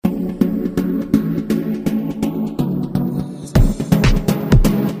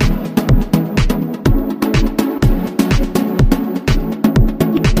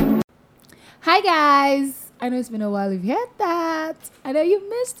guys. I know it's been a while you've heard that. I know you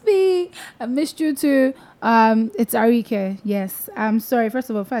missed me. I missed you too. It's Arike. Yes. I'm sorry. First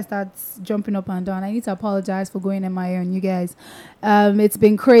of all, before I start jumping up and down, I need to apologize for going MIA on you guys. It's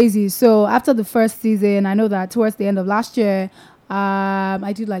been crazy. So after the first season, I know that towards the end of last year,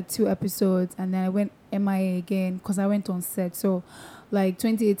 I did like 2 episodes and then I went MIA again because I went on set. So like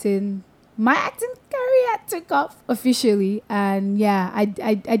 2018, my acting career took off officially, and yeah, I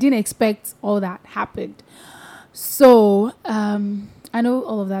didn't expect all that happened. So I know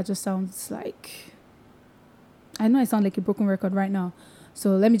all of that just sounds like, I know I sound like a broken record right now.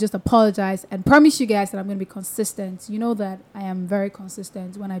 So let me just apologize and promise you guys that I'm going to be consistent. You know that I am very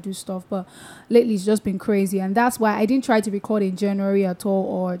consistent when I do stuff, but lately it's just been crazy. And that's why I didn't try to record in January at all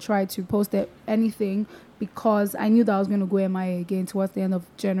or try to post anything, because I knew that I was going to go MIA again towards the end of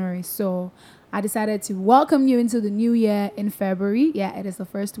January. So I decided to welcome you into the new year in February. Yeah, it is the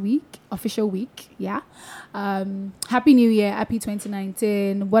first week, official week. Yeah. Happy New Year. Happy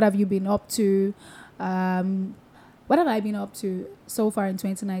 2019. What have you been up to? What have I been up to so far in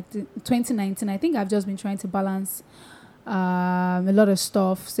 2019? I think I've just been trying to balance a lot of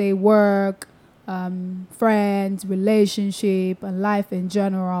stuff, say work, friends, relationship, and life in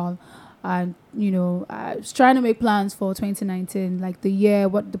general. And, I was trying to make plans for 2019, like the year,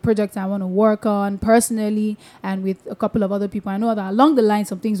 what the projects I want to work on personally and with a couple of other people. I know that along the line,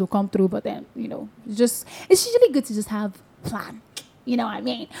 some things will come through, but then, it's usually good to just have a plan. You know what I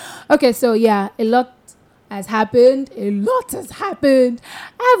mean? Okay, so yeah, a lot has happened.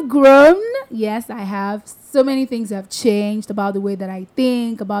 I've grown. Yes, I have. So many things have changed about the way that I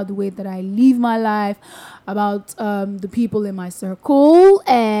think, about the way that I live my life, about the people in my circle,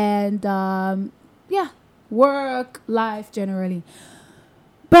 and work, life generally.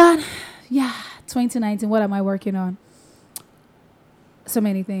 But yeah, 2019, what am I working on? So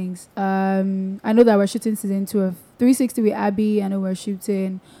many things. I know that we're shooting season 2 of 360 with Abby. I know we're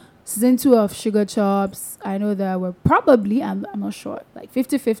shooting season 2 of Sugar Chops. I know that we're probably, I'm not sure, like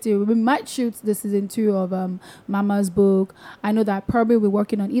 50-50. We might shoot the season 2 of Mama's Book. I know that probably we're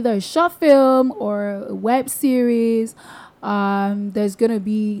working on either a short film or a web series. There's going to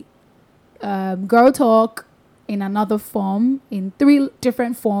be Girl Talk in another form, in 3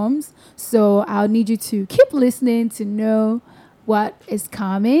 different forms. So I'll need you to keep listening to know what is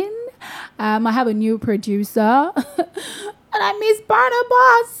coming. I have a new producer. And I miss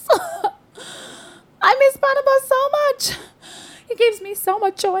Barnabas. I miss Barnabas so much. He gives me so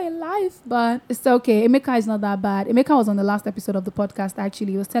much joy in life, but it's okay. Emeka is not that bad. Emeka was on the last episode of the podcast,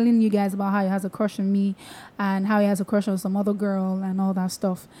 actually. He was telling you guys about how he has a crush on me and how he has a crush on some other girl and all that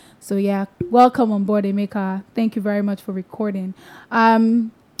stuff. So yeah, welcome on board, Emeka. Thank you very much for recording.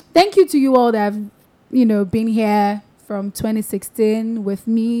 Thank you to you all that have, been here from 2016 with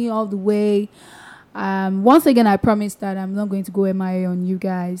me all the way. Once again, I promise that I'm not going to go MIA on you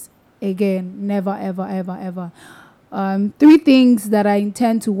guys again. Never, ever, ever, ever. 3 things that I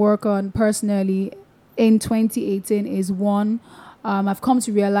intend to work on personally in 2018 is 1, I've come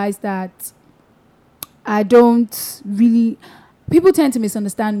to realize that I don't really, people tend to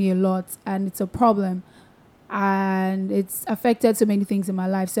misunderstand me a lot, and it's a problem, and it's affected so many things in my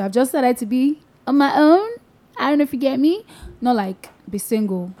life. So I've just decided to be on my own. I don't know if you get me. Not like be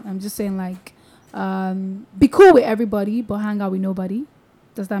single. I'm just saying like, be cool with everybody, but hang out with nobody.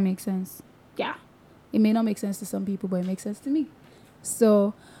 Does that make sense? Yeah. It may not make sense to some people, but it makes sense to me.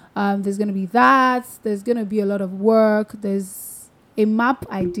 So there's going to be that. There's going to be a lot of work. There's a map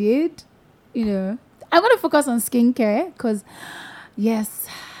I did. I'm going to focus on skincare because, yes,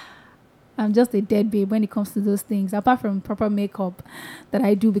 I'm just a dead babe when it comes to those things. Apart from proper makeup that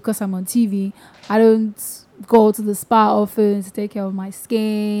I do because I'm on TV, I don't go to the spa often to take care of my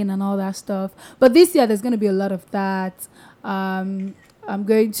skin and all that stuff. But this year, there's going to be a lot of that. I'm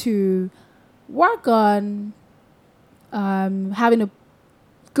going to work on having a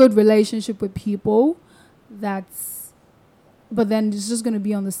good relationship with people. But then it's just going to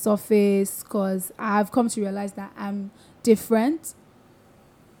be on the surface because I've come to realize that I'm different.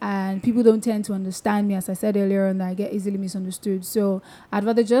 And people don't tend to understand me, as I said earlier, and I get easily misunderstood. So I'd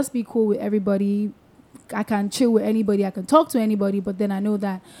rather just be cool with everybody. I can chill with anybody. I can talk to anybody. But then I know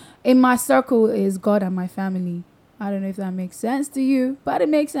that in my circle is God and my family. I don't know if that makes sense to you, but it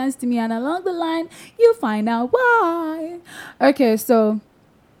makes sense to me. And along the line, you'll find out why. Okay, so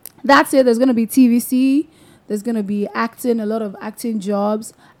that's it. There's going to be TVC. There's going to be acting, a lot of acting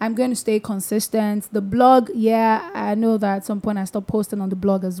jobs. I'm going to stay consistent. The blog, yeah, I know that at some point I stopped posting on the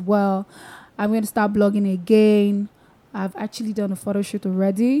blog as well. I'm going to start blogging again. I've actually done a photo shoot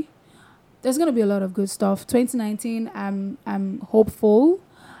already. There's going to be a lot of good stuff. 2019, I'm hopeful.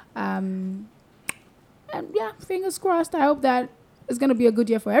 And yeah, fingers crossed. I hope that it's going to be a good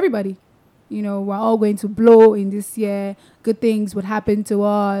year for everybody. You know, we're all going to blow in this year. Good things would happen to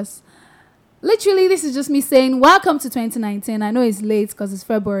us. Literally, this is just me saying, welcome to 2019. I know it's late because it's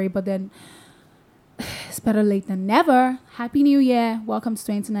February, but then it's better late than never. Happy New Year. Welcome to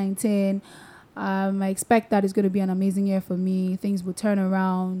 2019. I expect that it's going to be an amazing year for me. Things will turn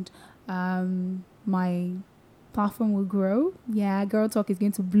around. My platform will grow. Yeah, Girl Talk is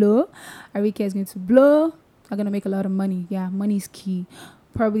going to blow. Arike is going to blow. I'm going to make a lot of money. Yeah, money is key.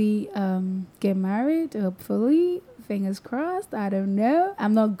 Probably get married, hopefully. Fingers crossed. I don't know.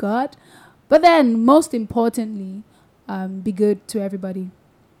 I'm not God. But then, most importantly, be good to everybody,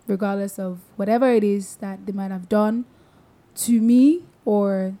 regardless of whatever it is that they might have done to me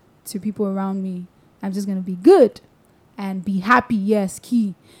or to people around me. I'm just going to be good and be happy. Yes,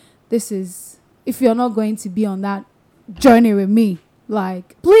 key. This is, if you're not going to be on that journey with me,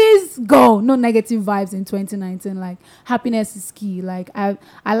 like, please go. No negative vibes in 2019. Like, happiness is key. Like, I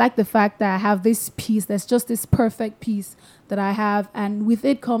like the fact that I have this peace. There's just this perfect peace that I have. And with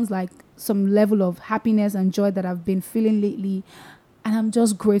it comes, like, some level of happiness and joy that I've been feeling lately. And I'm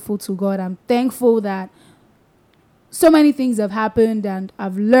just grateful to God. I'm thankful that so many things have happened and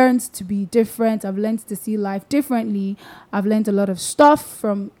I've learned to be different. I've learned to see life differently. I've learned a lot of stuff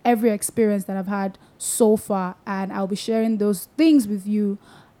from every experience that I've had so far. And I'll be sharing those things with you,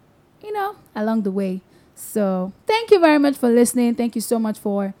 you know, along the way. So thank you very much for listening. Thank you so much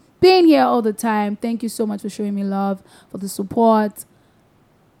for being here all the time. Thank you so much for showing me love, for the support.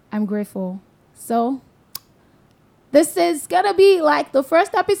 I'm grateful. So this is going to be like the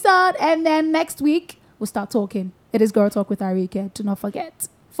first episode. And then next week, we'll start talking. It is Girl Talk with Arike. Do not forget.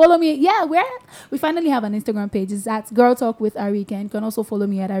 Follow me. Yeah, we finally have an Instagram page. It's at Girl Talk with Arike. And you can also follow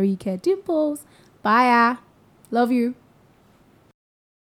me at Arike Dimples. Bye. Love you.